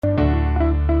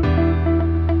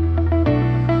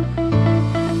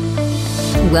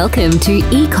Welcome to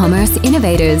E-Commerce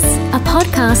Innovators, a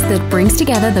podcast that brings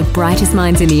together the brightest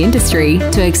minds in the industry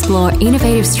to explore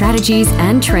innovative strategies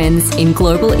and trends in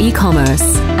global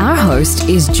e-commerce. Our host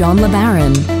is John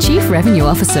LeBaron, Chief Revenue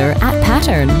Officer at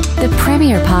Pattern, the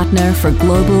premier partner for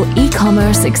global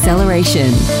e-commerce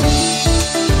acceleration.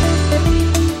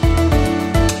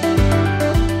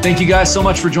 Thank you guys so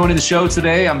much for joining the show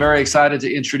today. I'm very excited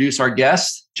to introduce our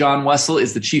guest. John Wessel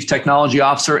is the Chief Technology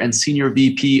Officer and Senior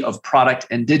VP of Product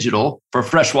and Digital for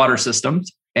Freshwater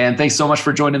Systems. And thanks so much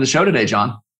for joining the show today,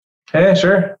 John. Hey,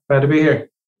 sure. Glad to be here.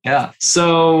 Yeah.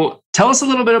 So tell us a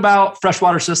little bit about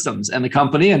Freshwater Systems and the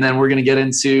company, and then we're going to get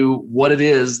into what it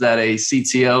is that a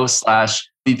CTO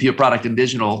 / VP of Product and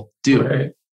Digital do.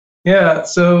 Right. Yeah.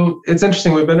 So it's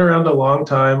interesting. We've been around a long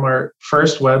time. Our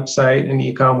first website in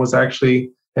e-com was actually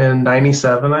in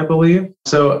 97, I believe.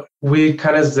 So we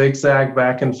kind of zigzag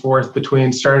back and forth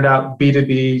between started out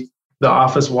B2B, the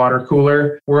office water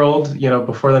cooler world,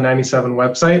 before the 97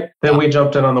 website. Then we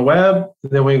jumped in on the web.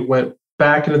 Then we went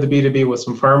back into the B2B with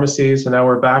some pharmacies. And now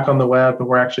we're back on the web and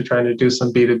we're actually trying to do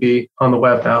some B2B on the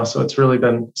web now. So it's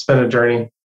been a journey.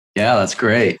 Yeah, that's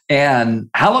great. And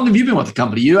how long have you been with the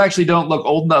company? You actually don't look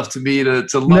old enough to me to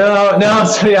look. No.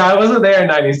 So yeah, I wasn't there in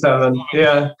 97.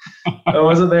 Yeah, I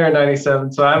wasn't there in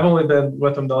 97. So I've only been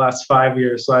with them the last 5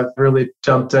 years. So I've really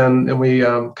jumped in and we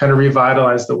kind of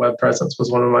revitalized the web presence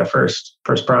was one of my first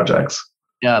projects.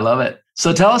 Yeah, I love it.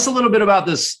 So tell us a little bit about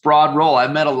this broad role.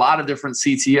 I've met a lot of different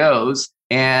CTOs,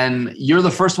 and you're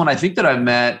the first one I think that I've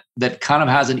met that kind of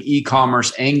has an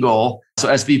e-commerce angle. So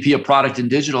SVP of Product and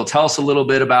Digital, tell us a little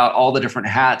bit about all the different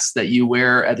hats that you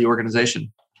wear at the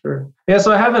organization. Sure. Yeah,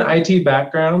 so I have an IT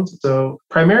background, so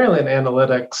primarily in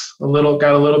analytics,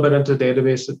 got a little bit into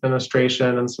database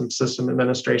administration and some system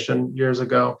administration years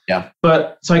ago. Yeah.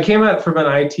 But so I came at it from an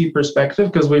IT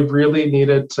perspective because we really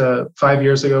needed to, 5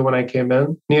 years ago when I came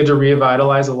in, needed to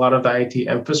revitalize a lot of the IT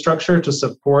infrastructure to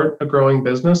support a growing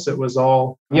business. It was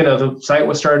all, the site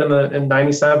was started in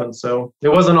 97, so it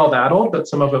wasn't all that old, but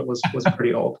some of it was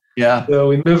pretty old. Yeah. So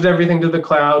we moved everything to the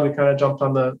cloud. We kind of jumped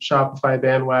on the Shopify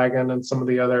bandwagon and some of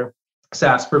the other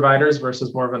SaaS providers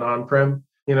versus more of an on-prem,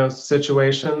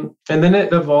 situation. And then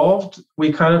it evolved.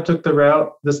 We kind of took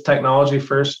this technology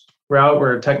first route.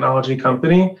 We're a technology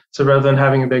company. So rather than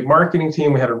having a big marketing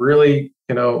team, we had a really,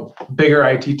 bigger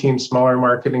IT team, smaller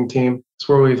marketing team. That's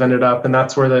where we've ended up. And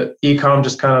that's where the e-com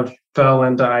just kind of fell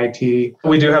into IT.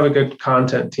 We do have a good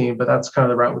content team, but that's kind of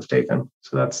the route we've taken.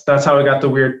 So that's how we got the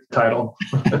weird title.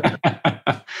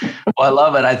 Well, I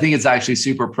love it. I think it's actually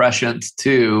super prescient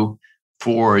too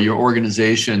for your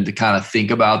organization to kind of think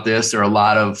about this. There are a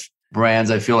lot of brands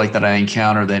I feel like that I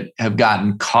encounter that have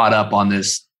gotten caught up on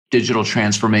this digital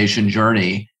transformation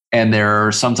journey. And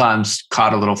they're sometimes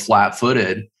caught a little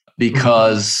flat-footed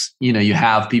because, you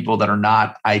have people that are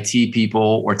not IT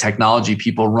people or technology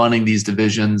people running these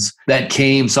divisions that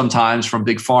came sometimes from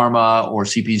big pharma or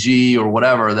CPG or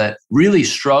whatever that really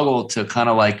struggle to kind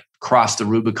of like cross the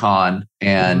Rubicon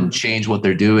and change what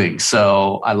they're doing.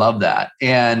 So I love that.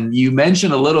 And you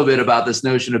mentioned a little bit about this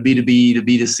notion of B2B to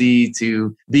B2C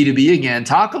to B2B again.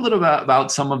 Talk a little bit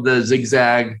about some of the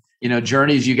zigzag,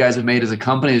 journeys you guys have made as a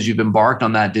company as you've embarked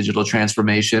on that digital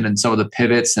transformation and some of the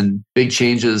pivots and big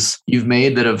changes you've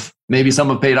made that have maybe some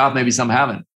have paid off, maybe some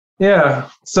haven't. Yeah.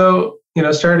 So,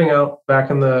 starting out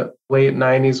back in the late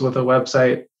 90s with a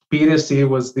website, B2C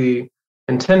was the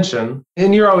intention.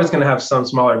 And you're always going to have some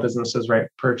smaller businesses, right,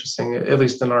 purchasing, at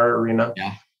least in our arena.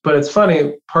 Yeah. But it's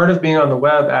funny, part of being on the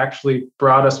web actually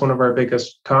brought us one of our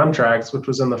biggest contracts, which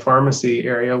was in the pharmacy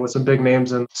area with some big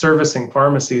names in servicing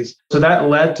pharmacies. So that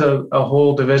led to a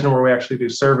whole division where we actually do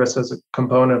service as a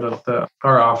component of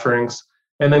our offerings.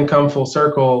 And then come full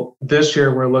circle, this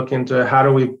year we're looking to how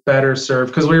do we better serve?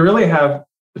 Because we really have,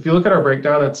 if you look at our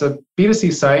breakdown, it's a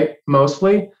B2C site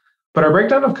mostly, but our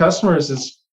breakdown of customers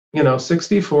is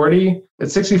 60-40.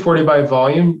 It's 60-40 by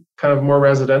volume, kind of more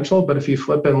residential. But if you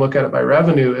flip and look at it by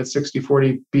revenue, it's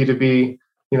 60-40 B2B,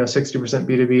 60%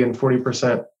 B2B and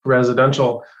 40%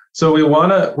 residential. So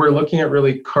we're looking at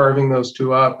really carving those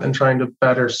two up and trying to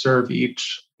better serve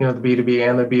each, the B2B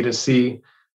and the B2C,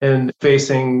 and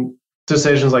facing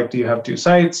decisions like, do you have two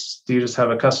sites? Do you just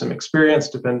have a custom experience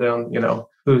depending on,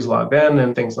 who's logged in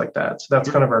and things like that. So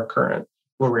that's kind of our current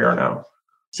where we are now.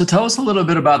 So tell us a little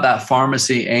bit about that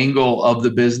pharmacy angle of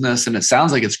the business. And it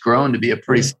sounds like it's grown to be a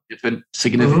pretty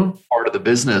significant part of the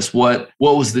business. What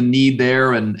was the need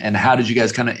there, and how did you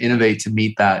guys kind of innovate to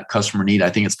meet that customer need? I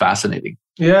think it's fascinating.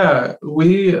 Yeah,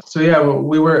 we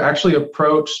were actually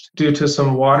approached due to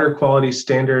some water quality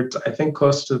standards, I think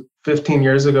close to 15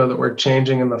 years ago, that were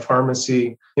changing in the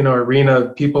pharmacy, arena.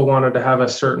 People wanted to have a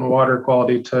certain water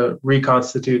quality to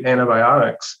reconstitute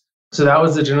antibiotics. So that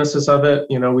was the genesis of it.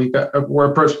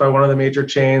 We're approached by one of the major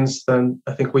chains. Then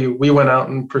I think we went out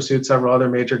and pursued several other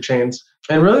major chains.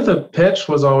 And really the pitch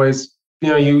was always,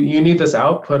 you need this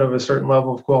output of a certain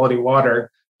level of quality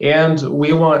water. And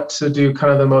we want to do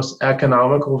kind of the most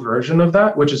economical version of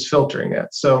that, which is filtering it.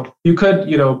 So you could,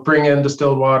 bring in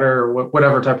distilled water or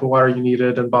whatever type of water you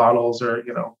needed in bottles or,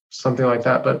 something like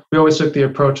that. But we always took the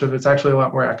approach of it's actually a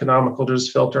lot more economical to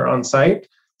just filter on site.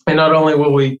 And not only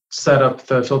will we set up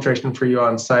the filtration for you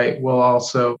on site, we'll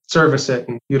also service it.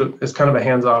 And it's kind of a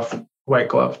hands-off white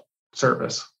glove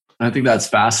service. I think that's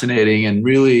fascinating and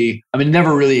really, it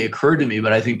never really occurred to me,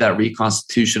 but I think that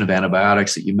reconstitution of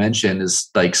antibiotics that you mentioned is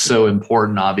like so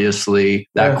important, obviously,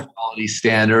 that quality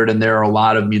standard. And there are a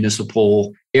lot of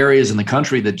municipal areas in the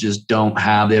country that just they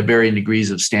have varying degrees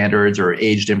of standards or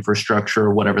aged infrastructure,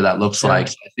 or whatever that looks like.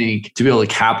 So I think to be able to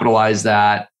capitalize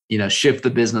that, shift the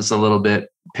business a little bit,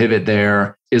 pivot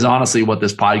there, is honestly what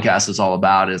this podcast is all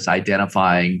about, is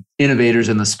identifying innovators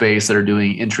in the space that are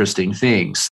doing interesting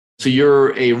things. So you're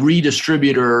a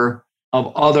redistributor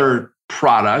of other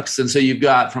products. And so you've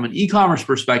got, from an e-commerce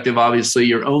perspective, obviously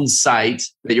your own site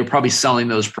that you're probably selling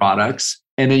those products.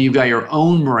 And then you've got your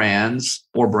own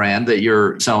brand that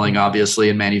you're selling, obviously,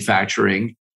 and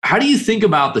manufacturing. How do you think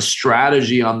about the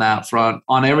strategy on that front,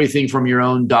 on everything from your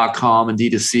own .com and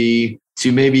D2C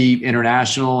to maybe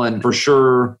international and for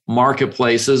sure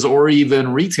marketplaces, or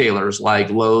even retailers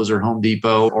like Lowe's or Home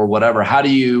Depot or whatever? How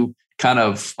do you kind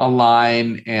of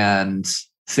align and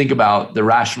think about the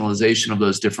rationalization of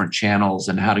those different channels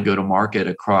and how to go to market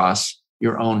across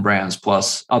your own brands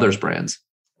plus others' brands?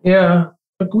 Yeah,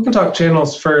 we can talk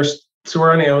channels first. So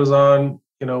we're on Amazon,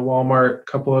 Walmart, a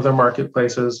couple other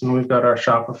marketplaces, and we've got our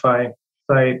Shopify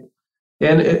site.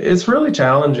 And it's really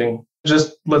challenging.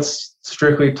 Just let's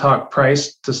strictly talk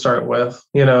price to start with.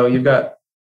 You've got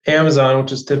Amazon,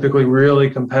 which is typically really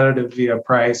competitive via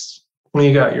price, when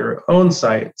you got your own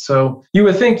site. So you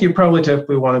would think you probably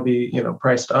typically want to be,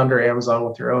 priced under Amazon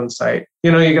with your own site.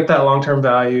 You get that long-term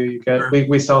value.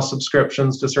 We sell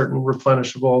subscriptions to certain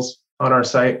replenishables on our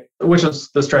site, which is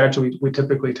the strategy we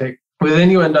typically take. But then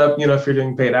you end up, if you're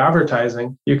doing paid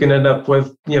advertising, you can end up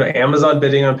with, Amazon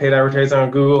bidding on paid advertising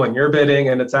on Google, and you're bidding,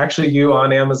 and it's actually you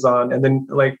on Amazon. And then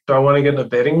do I want to get in a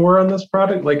bidding war on this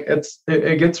product?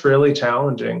 It gets really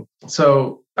challenging.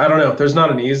 So I don't know. There's not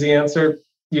an easy answer.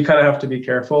 You kind of have to be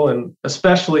careful, and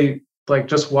especially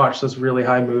just watch those really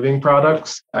high moving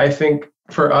products. I think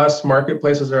for us,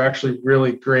 marketplaces are actually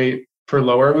really great for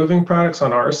lower moving products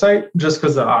on our site, just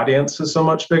because the audience is so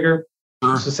much bigger.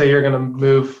 So say you're going to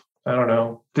move,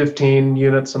 15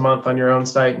 units a month on your own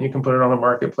site, and you can put it on a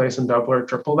marketplace and double or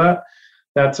triple that.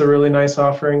 That's a really nice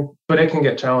offering, but it can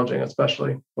get challenging,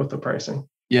 especially with the pricing.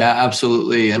 Yeah,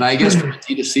 absolutely. And I guess from a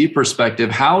D2C perspective,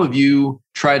 how have you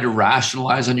tried to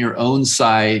rationalize on your own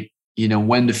site,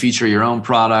 when to feature your own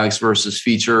products versus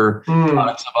feature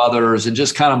products of others, and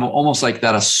just kind of almost like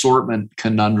that assortment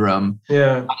conundrum?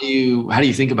 Yeah. How do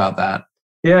you think about that?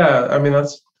 Yeah,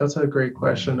 that's a great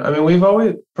question. We've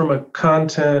always, from a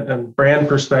content and brand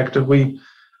perspective, we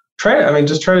try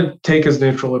to take as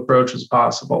neutral approach as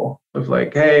possible of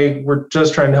hey, we're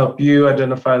just trying to help you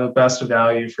identify the best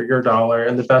value for your dollar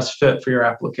and the best fit for your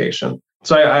application.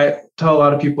 So I tell a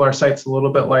lot of people our site's a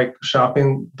little bit like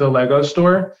shopping the Lego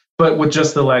store, but with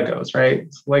just the Legos,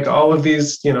 right? All of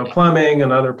these, plumbing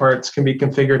and other parts can be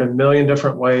configured a million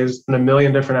different ways in a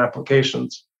million different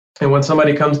applications. And when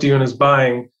somebody comes to you and is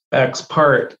buying X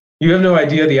part, you have no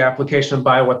idea the application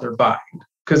by what they're buying,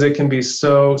 because it can be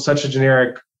such a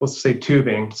generic, let's say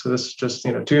tubing. So this is just,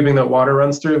 tubing that water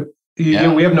runs through. We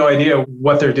have no idea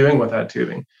what they're doing with that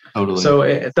tubing. Totally.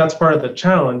 So that's part of the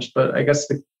challenge. But I guess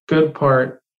the good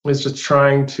part is just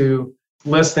trying to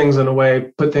list things in a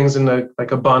way, put things in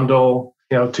a bundle,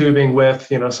 tubing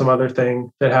with, some other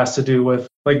thing that has to do with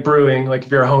brewing.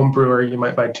 If you're a home brewer, you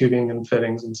might buy tubing and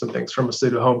fittings and some things from a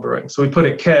Suda Home Brewing. So we put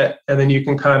a kit, and then you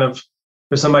can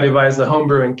if somebody buys the home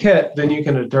brewing kit, then you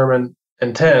can determine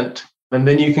intent, and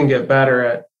then you can get better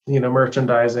at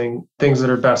merchandising things that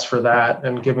are best for that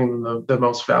and giving them the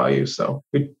most value. So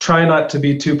we try not to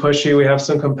be too pushy. We have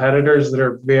some competitors that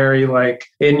are very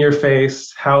in your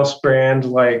face, house brand,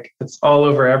 it's all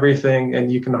over everything,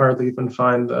 and you can hardly even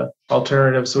find the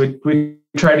alternative. So we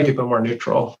try to keep it more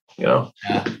neutral,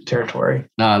 territory.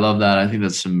 No, I love that. I think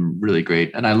that's some really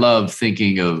great. And I love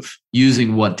thinking of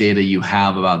using what data you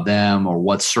have about them or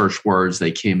what search words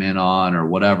they came in on or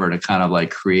whatever to kind of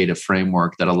like create a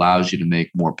framework that allows you to make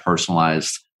more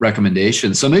personalized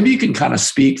recommendations. So maybe you can kind of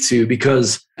speak to,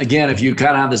 because again, if you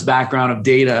kind of have this background of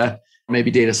data, maybe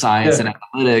data science and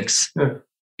analytics,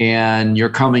 and you're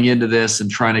coming into this and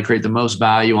trying to create the most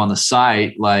value on the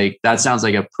site, like that sounds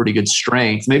like a pretty good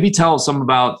strength. Maybe tell us some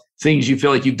about things you feel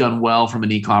like you've done well from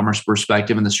an e-commerce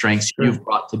perspective and the strengths you've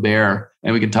brought to bear.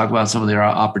 And we can talk about some of the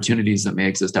opportunities that may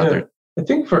exist out there. I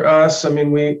think for us, we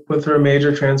went through a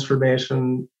major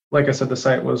transformation. Like I said, the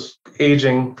site was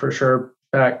aging for sure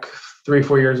back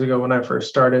 3-4 years ago when I first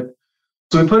started.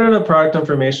 So we put in a product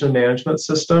information management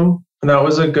system, and that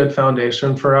was a good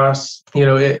foundation for us.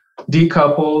 It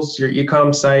decouples your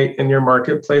e-com site and your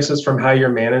marketplaces from how you're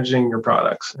managing your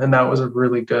products. And that was a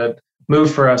really good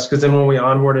move for us, because then when we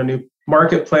onboard a new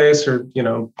marketplace or,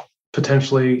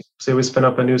 potentially say we spin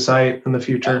up a new site in the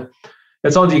future,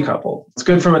 it's all decoupled. It's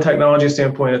good from a technology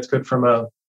standpoint. It's good from a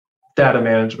data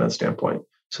management standpoint.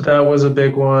 So that was a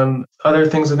big one. Other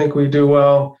things I think we do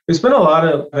well. We spend a lot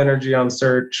of energy on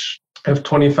search. I have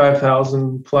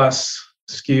 25,000 plus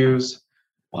SKUs.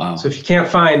 Wow. So if you can't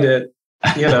find it,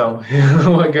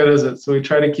 what good is it? So we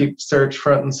try to keep search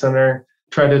front and center,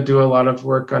 try to do a lot of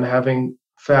work on having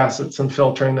facets and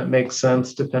filtering that makes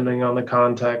sense depending on the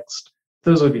context.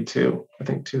 Those would be two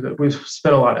that we've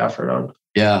spent a lot of effort on.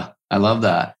 Yeah, I love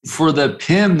that. For the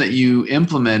PIM that you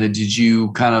implemented, did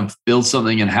you kind of build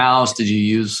something in-house? Did you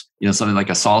use, something like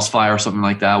a Salsify or something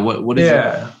like that? What did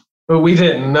you? But we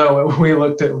didn't. No, we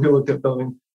looked at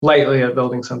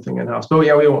building something in-house. But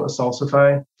we went with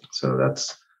Salsify. So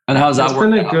that's. And how's that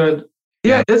working? It's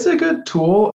been it's a good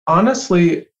tool.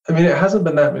 Honestly, it hasn't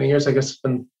been that many years. I guess it's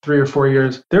been 3 or 4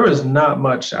 years. There was not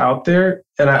much out there.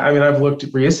 And I've looked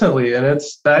recently and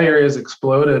that area has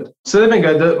exploded. So they've been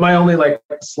good. My only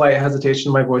slight hesitation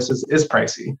in my voice is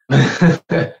pricey.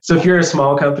 So if you're a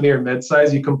small company or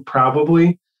mid-size, you can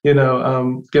probably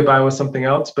get by with something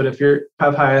else. But if you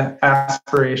have high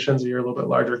aspirations or you're a little bit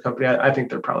larger company, I think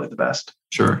they're probably the best.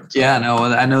 Sure. Yeah, no,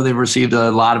 I know they've received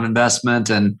a lot of investment,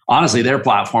 and honestly, their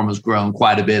platform has grown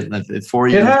quite a bit in the 4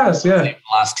 years. It has, yeah. The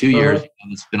last 2 years,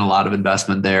 there's been a lot of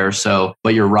investment there. So,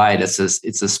 but you're right, it's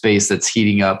a space that's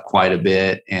heating up quite a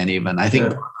bit, and even I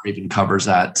think even covers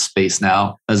that space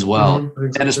now as well. Mm-hmm,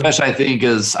 exactly. And especially, I think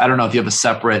I don't know if you have a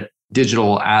separate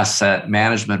digital asset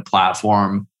management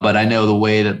platform, but I know the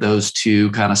way that those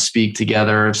two kind of speak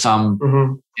together. Some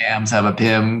PIMs have a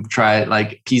PIM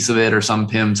piece of it, or some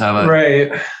PIMs have a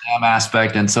PIM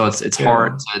aspect, and so it's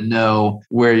hard to know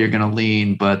where you're going to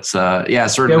lean. But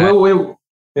certainly.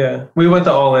 We went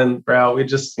the all-in route. We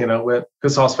just because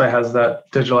Salsify has that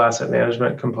digital asset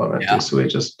management component too, so we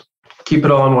just keep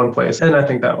it all in one place, and I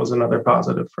think that was another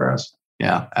positive for us.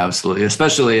 Yeah, absolutely.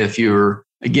 Especially if you're,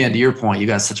 again, to your point, you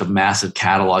got such a massive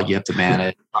catalog you have to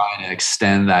manage, trying to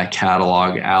extend that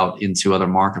catalog out into other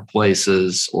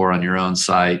marketplaces or on your own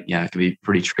site. Yeah, it can be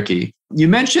pretty tricky. You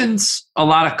mentioned a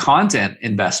lot of content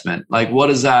investment.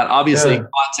 What is that? Obviously,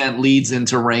 content leads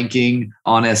into ranking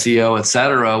on SEO, et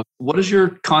cetera. What does your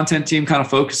content team kind of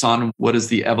focus on? What does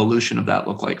the evolution of that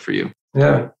look like for you?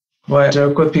 Yeah. Well, I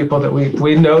joke with people that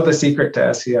we know the secret to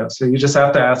SEO. So you just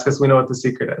have to ask us. We know what the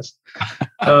secret is.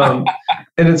 And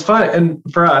it's fun. And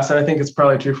for us, and I think it's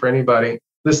probably true for anybody,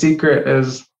 the secret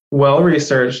is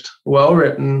well-researched,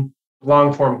 well-written,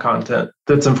 long-form content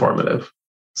that's informative.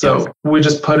 So we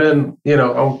just put in,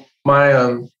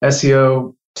 my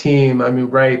SEO team,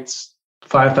 writes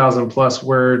 5,000 plus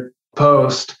word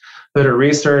posts that are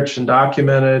researched and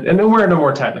documented. And then we're in a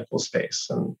more technical space.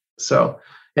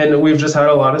 And we've just had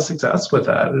a lot of success with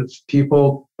that. It's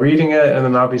people reading it, and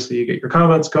then obviously you get your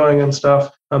comments going and stuff.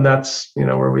 And that's,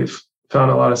 where we've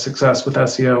found a lot of success with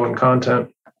SEO and content,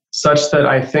 such that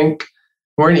I think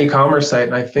we're an e-commerce site.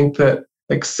 And I think that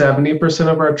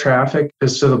 70% of our traffic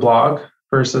is to the blog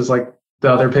versus the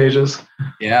other pages.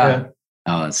 Yeah.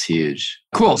 Oh, that's huge.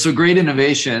 Cool. So great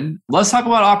innovation. Let's talk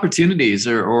about opportunities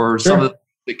or some of the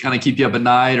that kind of keep you up at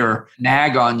night or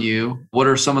nag on you. What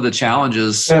are some of the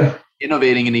challenges?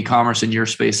 Innovating in e-commerce in your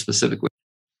space specifically?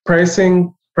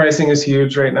 Pricing is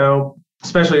huge right now,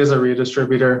 especially as a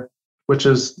redistributor, which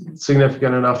is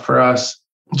significant enough for us.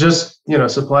 Just,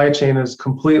 supply chain is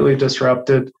completely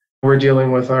disrupted. We're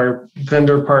dealing with our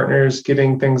vendor partners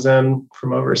getting things in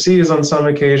from overseas on some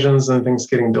occasions, and things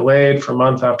getting delayed for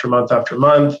month after month after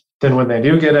month. Then when they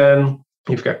do get in,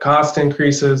 you've got cost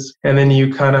increases, and then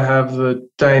you kind of have the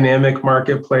dynamic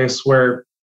marketplace where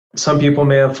Some people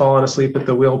may have fallen asleep at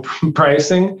the wheel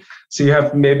pricing. So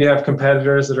you maybe have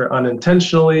competitors that are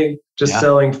unintentionally just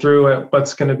selling through at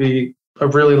what's going to be a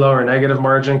really low or negative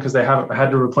margin because they haven't had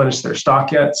to replenish their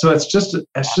stock yet. So it's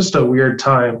just a weird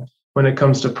time when it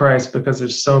comes to price because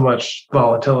there's so much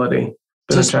volatility.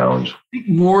 It's a challenge.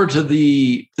 More to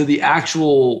the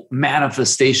actual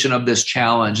manifestation of this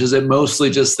challenge. Is it mostly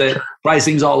just that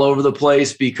pricing's all over the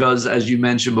place because, as you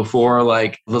mentioned before,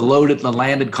 like the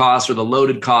landed costs or the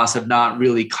loaded costs have not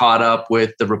really caught up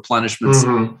with the replenishments?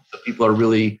 Mm-hmm. People are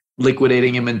really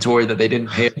liquidating inventory that they didn't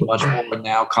pay much for, and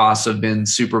now costs have been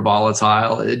super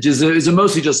volatile. Is it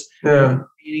mostly just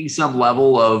needing some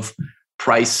level of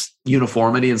price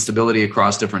uniformity and stability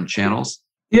across different channels?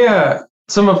 Yeah.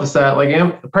 Some of it's that,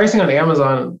 like pricing on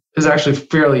Amazon is actually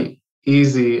fairly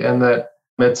easy, and that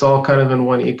it's all kind of in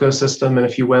one ecosystem. And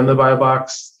if you win the buy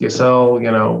box, you sell,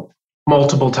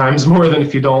 multiple times more than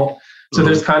if you don't. So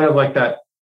there's kind of like that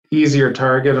easier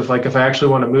target of like, if I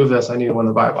actually want to move this, I need to win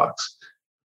the buy box.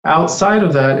 Outside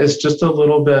of that, it's just a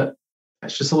little bit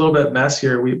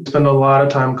messier. We spend a lot of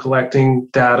time collecting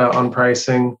data on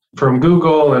pricing from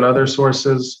Google and other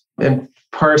sources and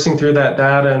parsing through that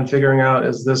data and figuring out,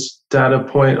 is this data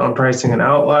point on pricing an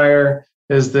outlier?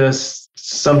 Is this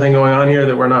something going on here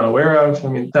that we're not aware of? I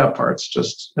mean, that part's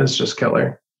just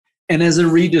killer. And as a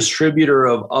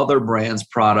redistributor of other brands'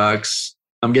 products,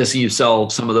 I'm guessing you sell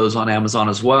some of those on Amazon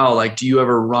as well. Like, do you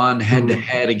ever run head to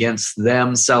head against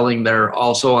them selling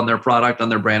also on their product on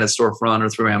their branded storefront or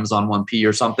through Amazon 1P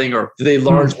or something? Or do they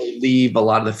largely leave a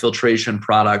lot of the filtration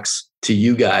products to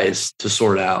you guys to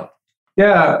sort out?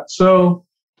 Yeah. So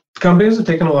companies have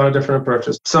taken a lot of different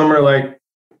approaches. Some are like,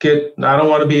 I don't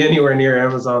want to be anywhere near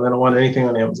Amazon. They don't want anything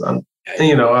on Amazon.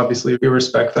 And, obviously we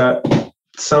respect that.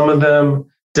 Some of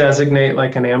them designate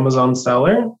like an Amazon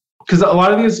seller, because a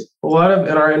lot of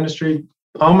in our industry,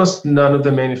 almost none of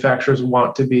the manufacturers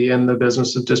want to be in the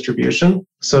business of distribution.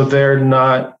 So they're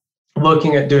not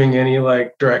looking at doing any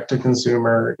like direct to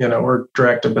consumer, or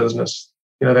direct to business.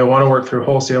 They want to work through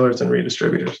wholesalers and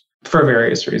redistributors for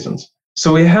various reasons.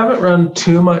 So we haven't run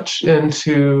too much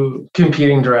into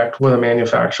competing direct with a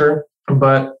manufacturer,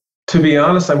 but to be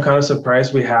honest, I'm kind of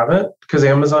surprised we haven't, because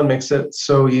Amazon makes it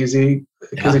so easy.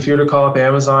 Because if you were to call up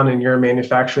Amazon and you're a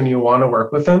manufacturer and you want to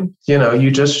work with them,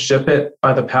 you just ship it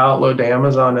by the pallet load to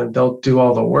Amazon and they'll do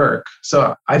all the work.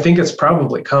 So I think it's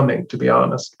probably coming, to be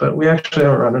honest, but we actually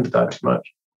haven't run into that too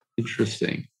much.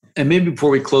 Interesting. And maybe before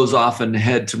we close off and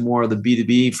head to more of the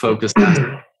B2B focused aspect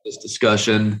of this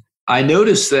discussion, I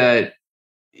noticed that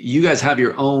you guys have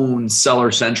your own Seller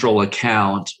Central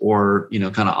account or,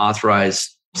 kind of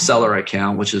authorized seller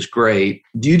account, which is great.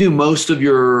 Do you do most of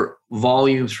your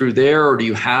volume through there, or do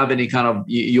you have any kind of,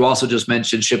 you also just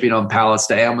mentioned shipping on pallets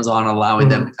to Amazon, allowing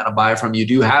them to kind of buy from you.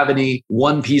 Do you have any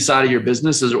 1P side of your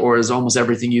business, or is almost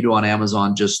everything you do on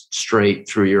Amazon just straight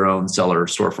through your own seller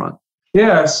storefront?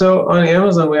 Yeah. So on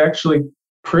Amazon, we actually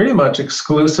pretty much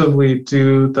exclusively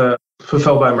do the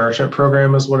Fulfilled by Merchant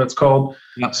program is what it's called.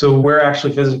 Yep. So we're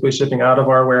actually physically shipping out of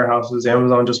our warehouses.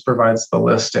 Amazon just provides the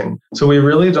listing. So we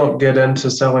really don't get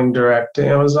into selling direct to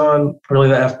Amazon, really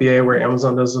the FBA where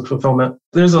Amazon does the fulfillment.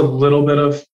 There's a little bit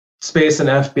of space in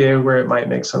FBA where it might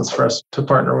make sense for us to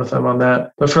partner with them on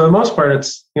that. But for the most part,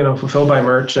 it's, Fulfilled by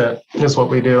Merchant is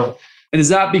what we do. And is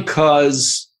that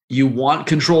because you want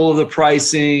control of the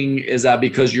pricing? Is that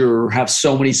because you have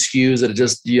so many SKUs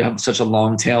that you have such a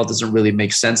long tail, it doesn't really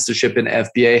make sense to ship in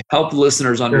FBA? Help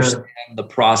listeners understand the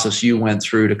process you went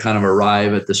through to kind of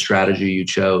arrive at the strategy you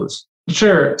chose.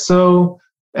 Sure. So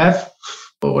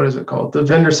what is it called? The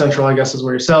Vendor Central, I guess, is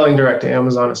where you're selling direct to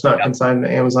Amazon. It's not consigned.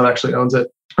 Amazon actually owns it.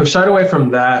 I've shied away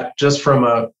from that just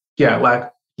from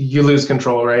you lose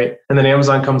control, right? And then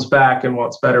Amazon comes back and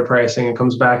wants better pricing and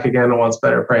comes back again and wants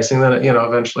better pricing. Then,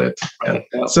 eventually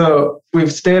So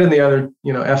we've stayed in the other,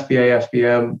 FBA,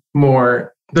 FBM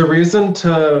more. The reason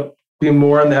to be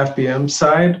more on the FBM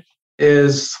side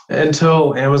is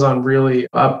until Amazon really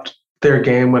upped their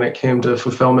game when it came to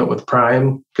fulfillment with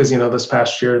Prime, because, this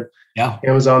past year,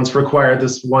 Amazon's required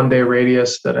this 1-day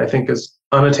radius that I think is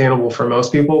unattainable for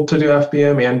most people to do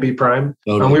FBM and be Prime.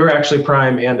 Totally. We were actually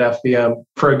Prime and FBM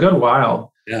for a good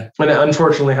while. Yeah. And I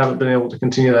unfortunately haven't been able to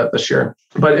continue that this year.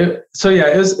 But it's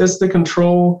the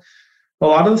control. A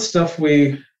lot of the stuff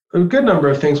a good number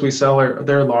of things we sell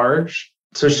they're large.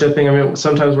 So shipping,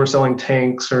 sometimes we're selling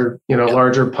tanks or,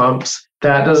 larger pumps.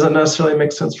 That doesn't necessarily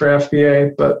make sense for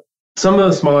FBA, but some of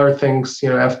the smaller things,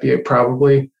 FBA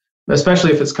probably,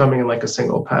 especially if it's coming in like a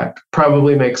single pack,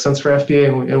 probably makes sense for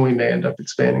FBA, and we may end up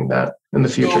expanding that in the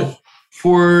future.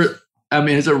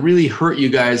 Has it really hurt you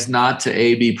guys not to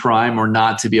be Prime or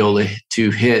not to be able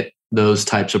to hit those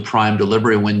types of prime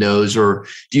delivery windows? Or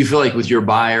do you feel like with your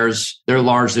buyers, they're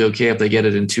largely okay if they get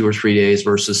it in 2 or 3 days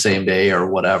versus same day or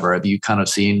whatever? Have you kind of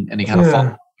seen any kind of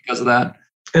fall because of that?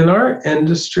 In our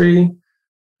industry,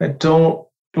 in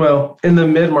the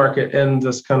mid-market and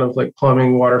this kind of like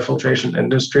plumbing, water filtration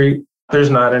industry, there's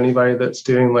not anybody that's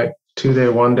doing like 2 day,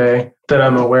 1 day that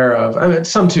I'm aware of. I mean,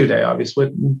 some 2 day,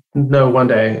 obviously, no 1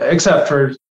 day, except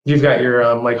for you've got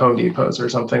your like Home Depots or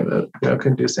something that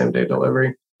can do same day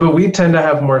delivery. But we tend to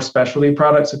have more specialty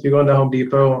products. If you go into Home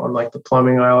Depot on like the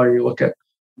plumbing aisle, or you look at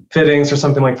fittings or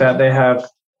something like that, they have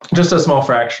just a small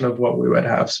fraction of what we would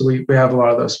have. So we have a lot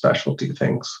of those specialty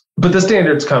things. But the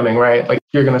standard's coming, right? Like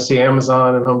you're going to see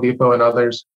Amazon and Home Depot and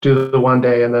others do the 1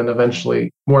 day, and then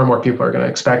eventually more and more people are going to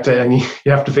expect it, and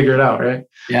you have to figure it out, right?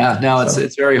 Yeah, no,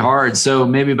 it's very hard. So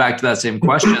maybe back to that same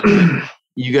question.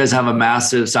 You guys have a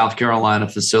massive South Carolina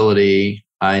facility.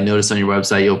 I noticed on your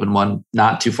website you opened one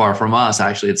not too far from us,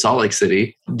 actually, at Salt Lake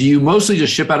City. Do you mostly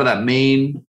just ship out of that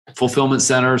main fulfillment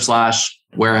center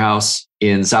 / warehouse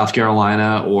in South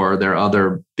Carolina, or are there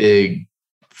other big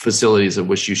facilities of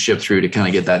which you ship through to kind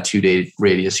of get that 2 day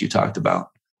radius you talked about?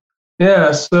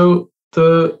 Yeah, so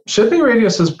the shipping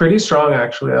radius is pretty strong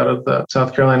actually out of the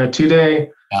South Carolina 2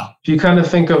 day. Yeah. If you kind of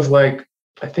think of like,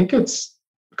 I think it's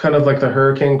kind of like the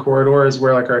hurricane corridor is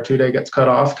where like our 2 day gets cut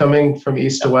off coming from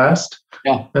east to west.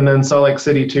 Yeah. And then Salt Lake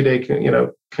City 2 day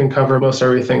can cover most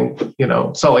everything,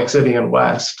 Salt Lake City and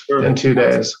west in 2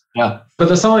 days. Yeah. But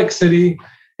the Salt Lake City,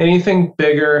 anything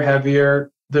bigger,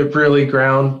 heavier, the really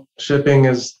ground shipping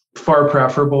is far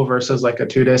preferable versus like a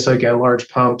 2 day. So again, large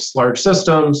pumps, large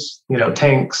systems,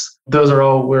 tanks, those are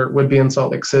all would be in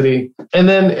Salt Lake City. And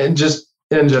then just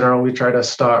in general, we try to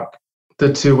stock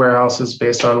the 2 warehouses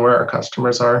based on where our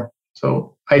customers are.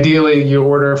 So ideally you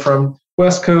order from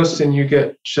West Coast and you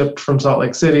get shipped from Salt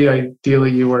Lake City.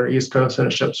 Ideally you order East Coast and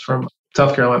it ships from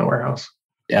South Carolina warehouse.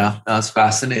 Yeah, that's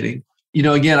fascinating.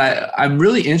 Again, I'm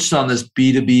really interested on this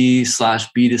B2B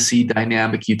 / B2C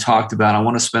dynamic you talked about. I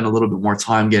want to spend a little bit more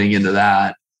time getting into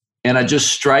that. And it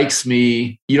just strikes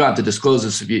me, you don't have to disclose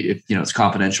this if it's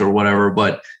confidential or whatever,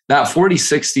 but that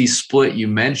 40-60 split you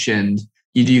mentioned,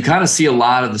 you kind of see a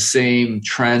lot of the same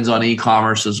trends on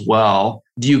e-commerce as well.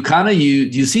 Do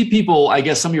you see people, I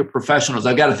guess some of your professionals,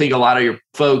 I've got to think a lot of your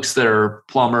folks that are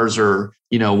plumbers or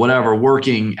whatever,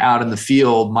 working out in the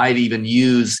field might even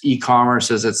use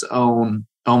e-commerce as its own,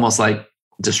 almost like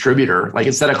distributor. Like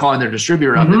instead of calling their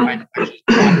distributor up, they might actually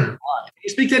can you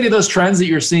speak to any of those trends that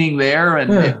you're seeing there,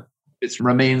 and if it's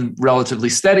remained relatively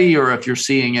steady, or if you're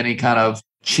seeing any kind of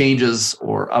changes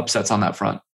or upsets on that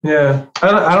front? Yeah,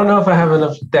 I don't know if I have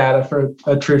enough data for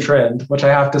a true trend, which I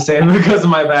have to say because of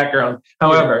my background.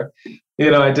 However,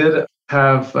 I did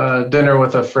have dinner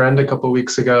with a friend a couple of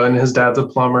weeks ago, and his dad's a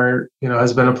plumber,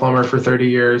 has been a plumber for 30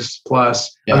 years plus.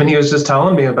 Yeah. I mean, he was just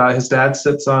telling me about his dad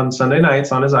sits on Sunday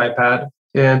nights on his iPad,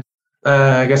 and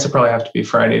I guess it probably have to be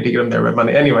Friday to get him there by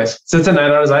Monday. Anyways, sits at night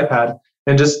on his iPad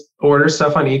and just orders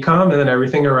stuff on e-com, and then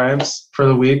everything arrives for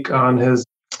the week on his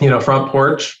front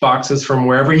porch, boxes from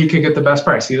wherever he could get the best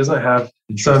price. He doesn't have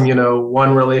some,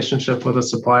 one relationship with a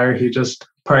supplier. He just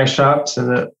price shops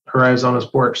and it arrives on his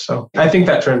porch. So I think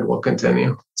that trend will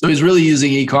continue. So he's really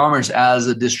using e-commerce as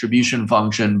a distribution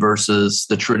function versus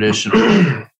the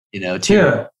traditional,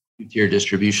 tier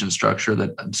distribution structure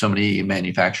that so many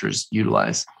manufacturers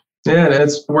utilize. Yeah, and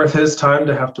it's worth his time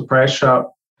to have to price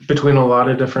shop between a lot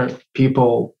of different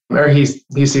people, or he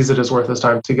sees it as worth his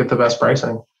time to get the best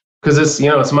pricing. Because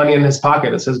it's money in his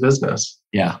pocket. It's his business.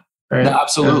 Yeah, right? No,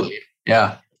 absolutely.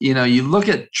 Yeah. You look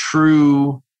at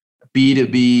true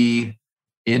B2B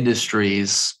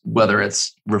industries, whether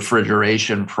it's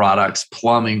refrigeration products,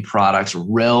 plumbing products,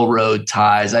 railroad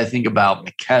ties. I think about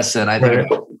McKesson. I think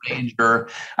about Ranger.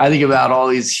 I think about all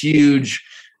these huge,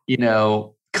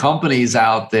 companies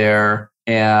out there.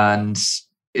 And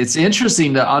it's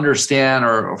interesting to understand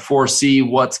or foresee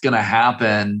what's going to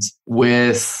happen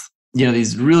with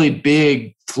these really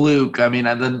big fluke. I mean,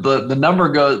 the number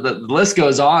goes, the list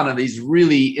goes on of these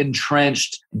really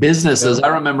entrenched businesses. Yeah. I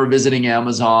remember visiting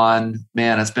Amazon,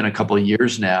 it's been a couple of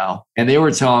years now. And they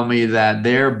were telling me that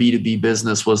their B2B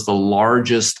business was the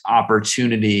largest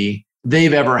opportunity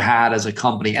they've ever had as a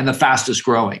company and the fastest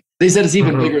growing. They said it's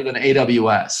even bigger than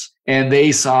AWS. And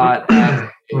they saw it as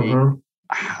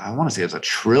I want to say it's $1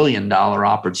 trillion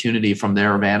opportunity from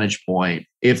their vantage point.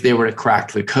 If they were to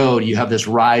crack the code, you have this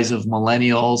rise of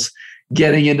millennials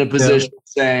getting into position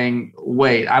saying,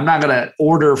 wait, I'm not going to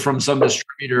order from some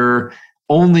distributor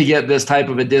only get this type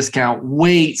of a discount,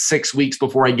 wait 6 weeks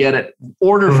before I get it,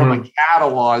 order from a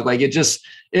catalog. Like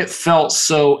it felt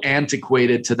so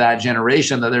antiquated to that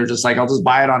generation that they're just like, I'll just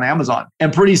buy it on Amazon.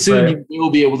 And pretty soon you will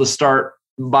be able to start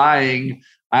buying,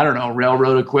 I don't know,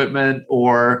 railroad equipment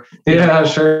or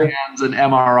scans and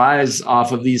MRIs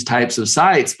off of these types of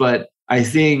sites. But I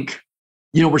think,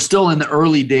 we're still in the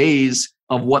early days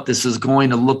of what this is going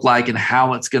to look like and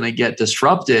how it's going to get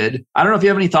disrupted. I don't know if you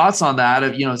have any thoughts on that.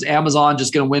 Is Amazon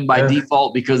just going to win by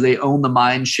default because they own the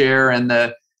mind share and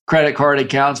the credit card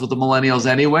accounts with the millennials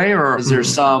anyway? Or is there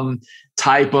some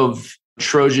type of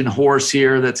Trojan horse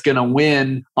here that's going to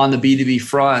win on the B2B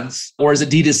fronts? Or is it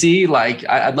D2C? Like,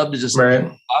 I'd love to just get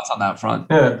thoughts on that front.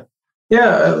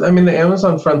 Yeah. I mean, the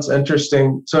Amazon front's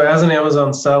interesting. So as an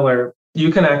Amazon seller,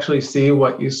 you can actually see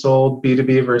what you sold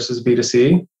B2B versus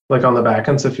B2C, like on the back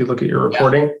end. So if you look at your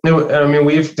reporting, I mean,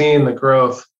 we've seen the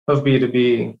growth of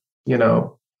B2B,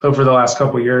 over the last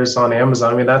couple of years on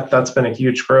Amazon. I mean, that's been a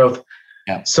huge growth.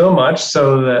 Yeah. So much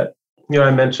so that,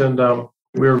 I mentioned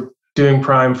we were doing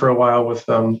Prime for a while with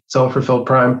Seller Fulfilled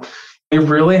Prime. We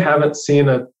really haven't seen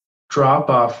a drop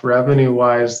off revenue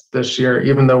wise this year,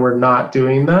 even though we're not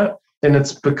doing that. And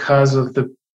it's because of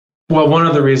one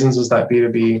of the reasons is that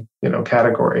B2B,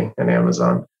 category in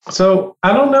Amazon. So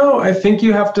I don't know. I think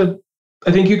you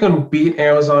can beat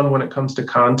Amazon when it comes to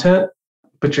content,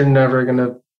 but you're never going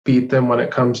to beat them when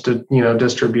it comes to,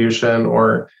 distribution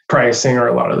or pricing or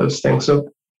a lot of those things. So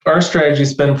our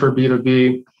strategy's been for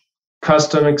B2B,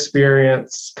 custom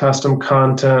experience, custom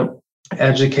content,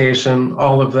 education,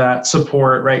 all of that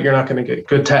support, right? You're not going to get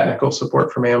good technical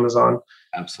support from Amazon.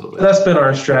 Absolutely. That's been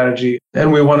our strategy.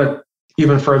 And we want to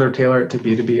even further tailor it to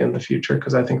B2B in the future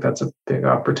because I think that's a big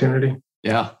opportunity.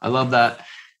 Yeah, I love that.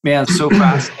 Man, so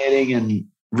fascinating and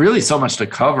really so much to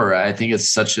cover. I think it's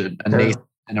such an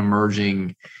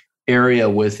emerging area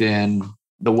within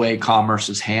the way commerce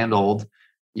is handled.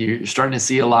 You're starting to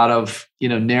see a lot of,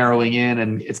 narrowing in,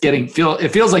 and it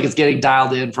feels like it's getting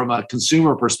dialed in from a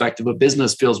consumer perspective, but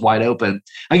business feels wide open.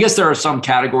 I guess there are some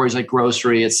categories like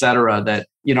grocery, et cetera, that,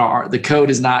 the code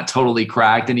is not totally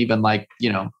cracked. And even like,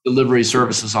 delivery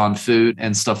services on food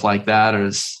and stuff like that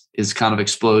is kind of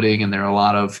exploding. And there are a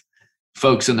lot of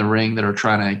folks in the ring that are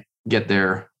trying to get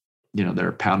their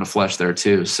pound of flesh there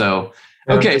too. So,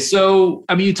 okay. So,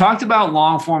 I mean, you talked about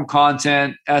long form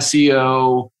content,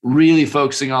 SEO, really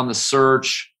focusing on the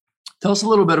search. Tell us a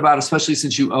little bit about, especially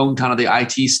since you own kind of the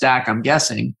IT stack, I'm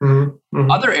guessing,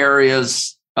 other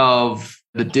areas of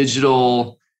the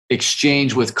digital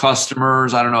exchange with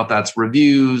customers. I don't know if that's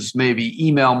reviews, maybe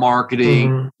email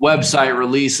marketing, website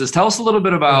releases. Tell us a little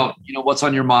bit about, what's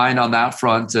on your mind on that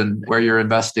front and where you're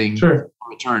investing for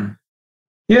return.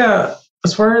 Yeah.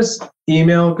 As far as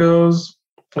email goes,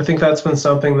 I think that's been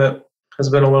something that has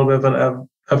been a little bit of an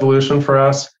evolution for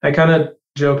us. I kind of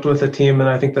joked with the team, and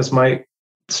I think this might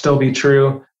still be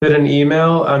true, that in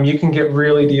email, you can get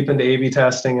really deep into A/B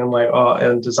testing and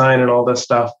and design and all this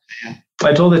stuff.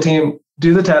 I told the team,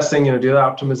 do the testing, do the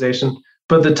optimization,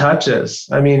 but the touches.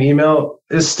 I mean, email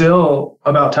is still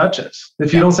about touches.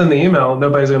 If you don't send the email,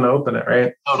 nobody's going to open it,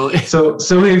 right? Totally. So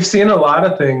we've seen a lot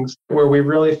of things where we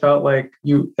really felt like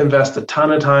you invest a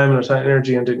ton of time and a ton of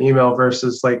energy into an email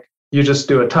versus like you just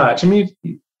do a touch. I mean,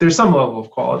 there's some level of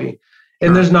quality,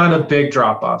 and there's not a big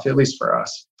drop off, at least for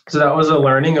us. So that was a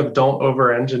learning of don't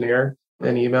over engineer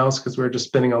in emails because we're just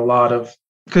spending a lot of.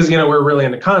 Because, we're really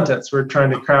into content. So we're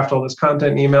trying to craft all this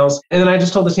content in emails. And then I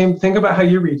just told the team, think about how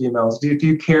you read emails. Do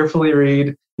you carefully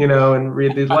read, and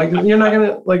read these? Like, you're not going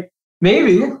to,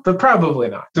 maybe, but probably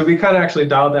not. So we kind of actually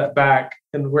dialed that back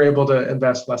and we're able to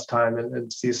invest less time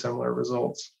and see similar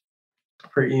results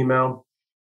for email.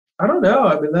 I don't know.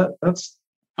 I mean, that's.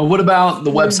 And what about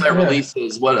the website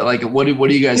releases? What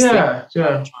do you guys think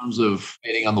in terms of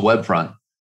getting on the web front?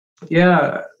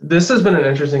 Yeah, this has been an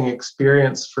interesting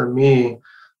experience for me.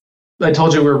 I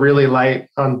told you we're really light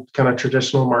on kind of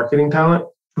traditional marketing talent.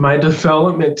 My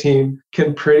development team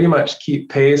can pretty much keep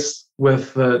pace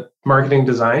with the marketing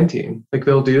design team. Like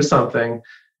they'll do something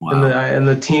and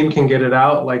the team can get it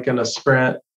out like in a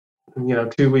sprint,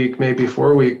 2 week, maybe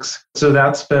 4 weeks. So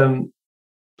that's been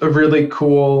a really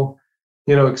cool,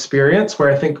 experience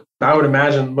where I would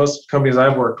imagine most companies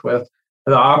I've worked with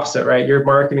are the opposite, right? Your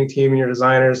marketing team and your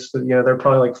designers, they're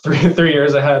probably like three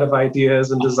years ahead of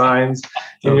ideas and designs,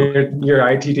 and your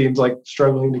IT team's like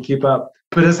struggling to keep up.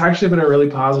 But it's actually been a really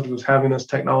positive of having this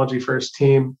technology first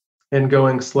team and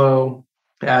going slow,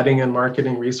 adding in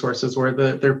marketing resources where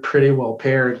they're pretty well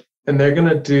paired. And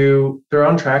they're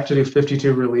on track to do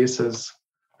 52 releases.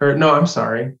 Or no, I'm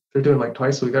sorry. They're doing like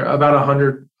twice a week. They're about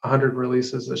 100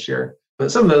 releases this year.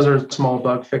 But some of those are small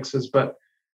bug fixes, but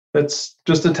it's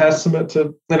just a testament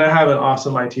to, and I have an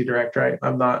awesome IT director.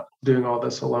 I'm not doing all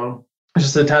this alone. It's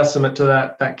just a testament to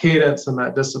that cadence and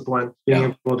that discipline,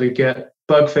 being able to get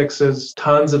bug fixes.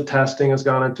 Tons of testing has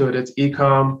gone into it. It's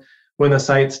e-com. When the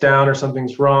site's down or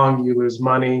something's wrong, you lose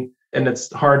money, and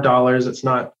it's hard dollars. It's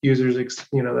not users,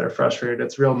 that are frustrated.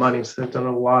 It's real money. So they've done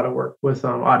a lot of work with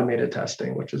automated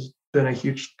testing, which has been a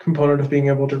huge component of being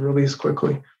able to release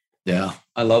quickly. Yeah,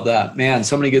 I love that. Man,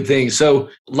 so many good things. So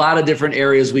a lot of different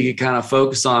areas we could kind of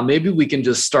focus on. Maybe we can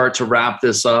just start to wrap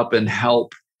this up and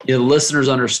help listeners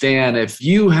understand, if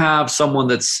you have someone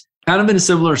that's kind of in a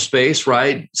similar space,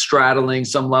 right? Straddling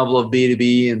some level of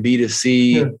B2B and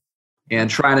B2C and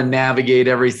trying to navigate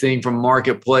everything from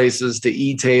marketplaces to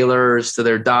e-tailers to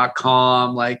their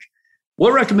 .com. Like,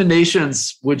 what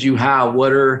recommendations would you have?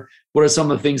 What are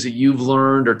some of the things that you've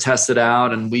learned or tested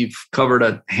out? And we've covered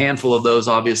a handful of those,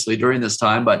 obviously, during this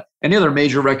time. But any other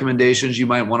major recommendations you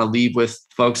might want to leave with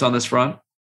folks on this front?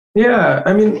 Yeah,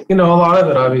 I mean, a lot of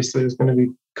it obviously is going to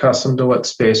be custom to what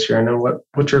space you're in and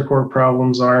what your core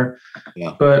problems are.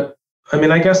 Yeah. But I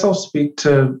mean, I guess I'll speak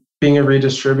to being a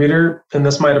redistributor, and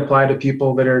this might apply to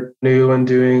people that are new and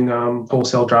doing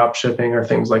wholesale drop shipping or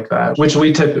things like that, which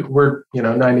we're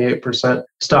 98%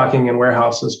 stocking in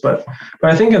warehouses. But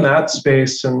I think in that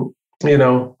space, and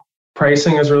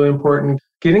pricing is really important.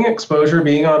 Getting exposure,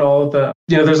 being on all of the,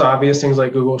 there's obvious things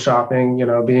like Google Shopping,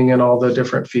 being in all the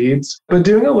different feeds, but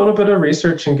doing a little bit of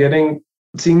research and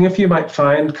seeing if you might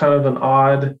find kind of an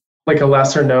odd, like a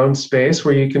lesser known space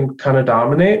where you can kind of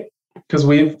dominate. Because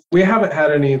we haven't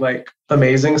had any like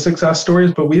amazing success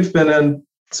stories, but we've been in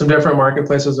some different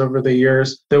marketplaces over the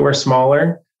years that were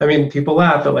smaller. I mean, people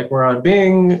laugh at like we're on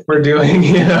Bing, we're doing,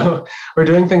 we're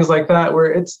doing things like that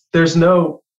where there's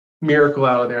no miracle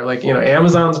out of there. Like,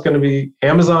 Amazon's going to be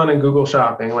Amazon and Google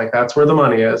Shopping. Like that's where the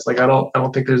money is. Like, I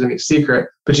don't think there's any secret,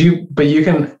 but you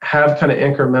can have kind of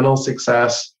incremental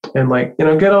success and like, get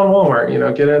on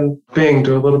Walmart, get in Bing,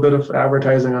 do a little bit of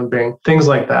advertising on Bing, things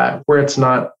like that, where it's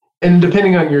not. And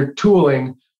depending on your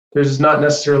tooling, there's not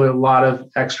necessarily a lot of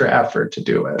extra effort to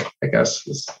do it, I guess,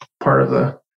 is part of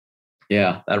the.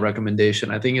 Yeah, that recommendation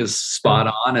I think is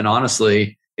spot on. And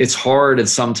honestly, it's hard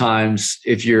sometimes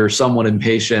if you're somewhat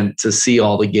impatient to see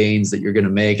all the gains that you're going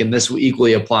to make. And this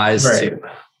equally applies to,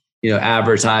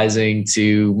 advertising,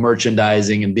 to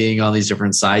merchandising and being on these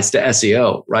different sites, to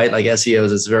SEO, right? Like SEO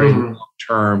is this very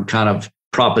long-term kind of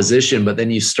proposition, but then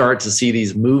you start to see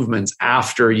these movements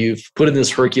after you've put in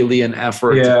this Herculean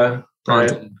effort to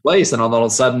in place. And all of a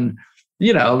sudden,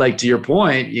 like to your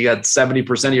point, you got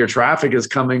 70% of your traffic is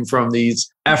coming from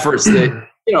these efforts that,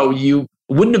 you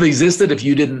wouldn't have existed if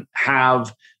you didn't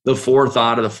have the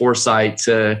forethought or the foresight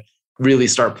to really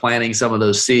start planting some of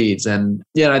those seeds. And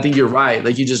I think you're right.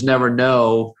 Like you just never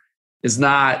know. It's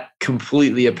not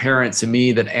completely apparent to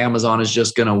me that Amazon is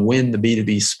just going to win the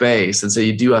B2B space. And so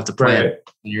you do have to plan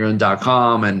your own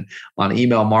 .com and on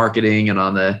email marketing and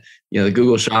on the, the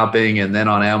Google Shopping and then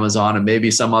on Amazon and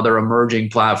maybe some other emerging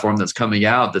platform that's coming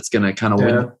out that's going to kind of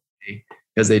win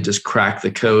because they just crack the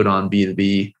code on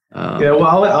B2B.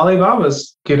 Well,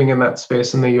 Alibaba's getting in that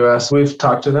space in the US. We've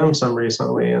talked to them some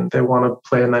recently and they want to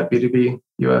play in that B2B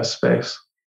US space.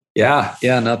 Yeah,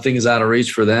 nothing is out of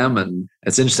reach for them. And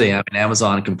it's interesting. I mean,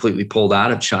 Amazon completely pulled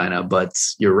out of China, but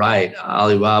you're right.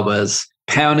 Alibaba is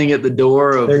pounding at the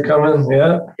door of they're coming,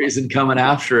 and coming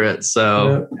after it.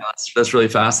 So that's really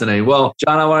fascinating. Well,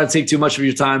 John, I want to take too much of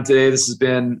your time today. This has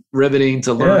been riveting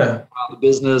to learn about the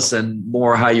business and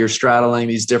more how you're straddling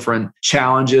these different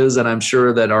challenges. And I'm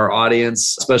sure that our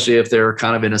audience, especially if they're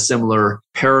kind of in a similar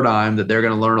paradigm, that they're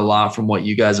going to learn a lot from what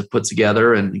you guys have put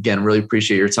together. And again, really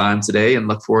appreciate your time today and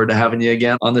look forward to having you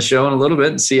again on the show in a little bit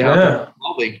and see how it's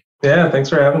evolving. Yeah, thanks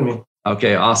for having me.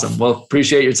 Okay, awesome. Well,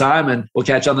 appreciate your time and we'll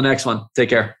catch you on the next one. Take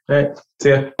care. All right.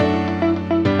 See ya.